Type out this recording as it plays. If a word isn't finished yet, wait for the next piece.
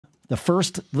the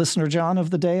first listener, John,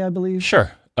 of the day, I believe.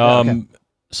 Sure. Okay.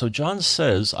 So John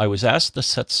says, I was asked to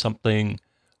set something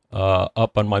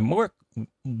up on my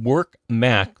work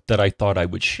Mac that I thought I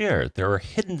would share. There are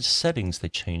hidden settings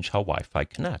that change how Wi-Fi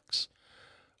connects.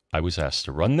 I was asked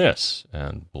to run this,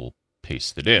 and we'll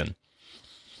paste it in.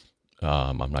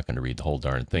 I'm not going to read the whole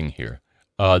darn thing here.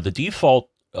 The default,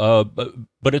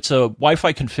 but it's a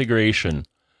Wi-Fi configuration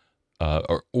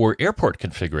or airport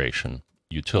configuration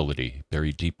utility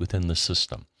buried deep within the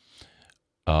system.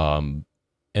 And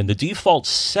the default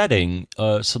setting,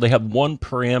 so they have one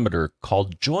parameter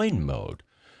called joinMode.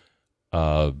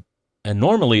 And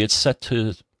normally it's set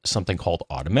to something called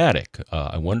automatic.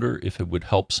 I wonder if it would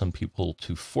help some people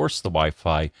to force the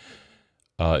Wi-Fi.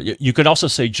 You could also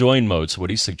say joinMode. So what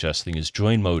he's suggesting is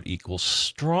joinMode equals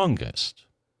strongest.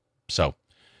 So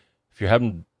if you're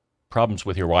having problems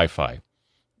with your Wi-Fi,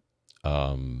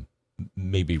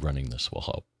 maybe running this will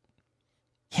help.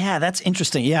 Yeah, that's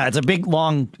interesting. Yeah, it's a big,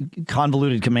 long,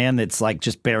 convoluted command that's like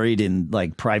just buried in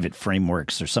like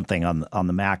PrivateFrameworks or something on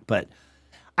the Mac. But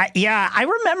I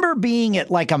remember being at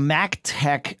like a Mac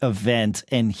Tech event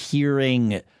and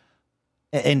hearing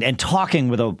and talking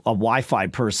with a Wi-Fi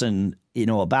person, you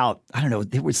know, about, I don't know,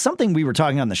 there was something we were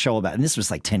talking on the show about, and this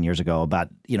was like 10 years ago, about,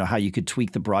 you know, how you could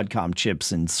tweak the Broadcom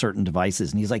chips in certain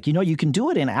devices. And he's like, you know, you can do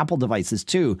it in Apple devices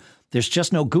too. There's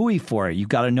just no GUI for it. You've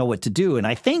got to know what to do. And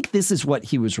I think this is what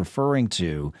he was referring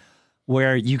to,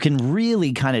 where you can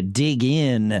really kind of dig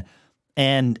in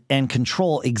and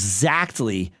control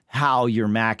exactly how your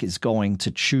Mac is going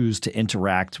to choose to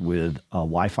interact with a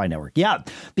Wi-Fi network. Yeah,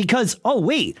 because, oh,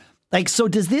 wait, like, so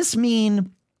does this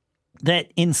mean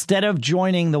that instead of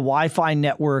joining the Wi-Fi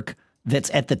network that's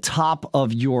at the top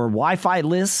of your Wi-Fi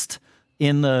list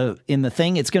in the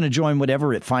thing, it's going to join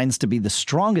whatever it finds to be the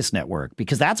strongest network?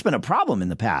 Because that's been a problem in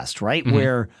the past, right? Mm-hmm.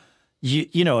 Where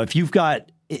you know, if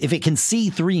it can see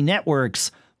 3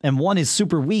 networks and one is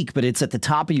super weak, but it's at the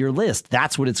top of your list,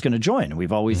 that's what it's going to join. And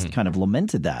we've always kind of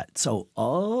lamented that. So,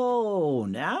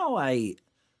 now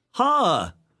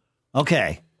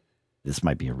okay, this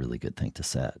might be a really good thing to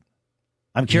set.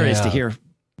 I'm curious to hear.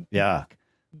 Yeah.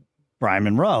 Brian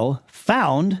Monroe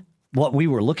found what we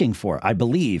were looking for. I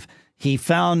believe he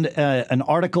found an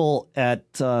article at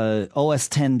OS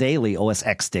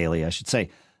X Daily, I should say,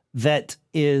 that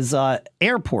is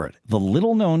Airport, the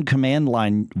little-known command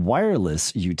line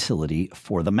wireless utility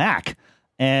for the Mac.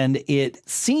 And it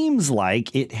seems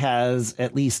like it has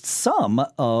at least some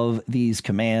of these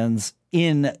commands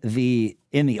in the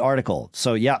article.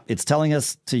 So, yeah, it's telling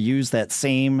us to use that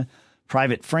same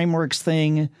PrivateFrameworks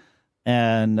thing,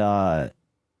 and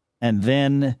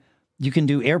then you can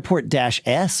do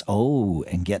airport-s,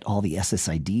 and get all the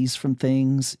SSIDs from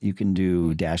things. You can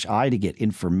do -i to get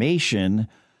information,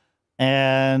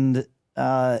 and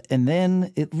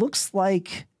then it looks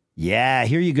like, yeah,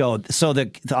 here you go. So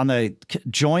on the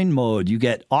join mode, you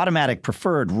get automatic,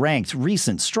 preferred, ranked,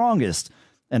 recent, strongest,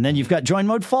 and then you've got join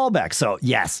mode fallback. So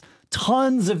yes,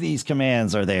 tons of these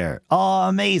commands are there. Oh,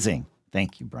 amazing.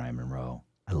 Thank you, Brian Monroe.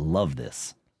 I love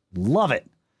this. Love it.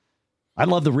 I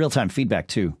love the real-time feedback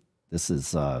too. This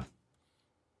is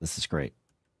great.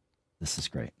 This is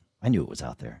great. I knew it was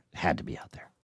out there. It had to be out there.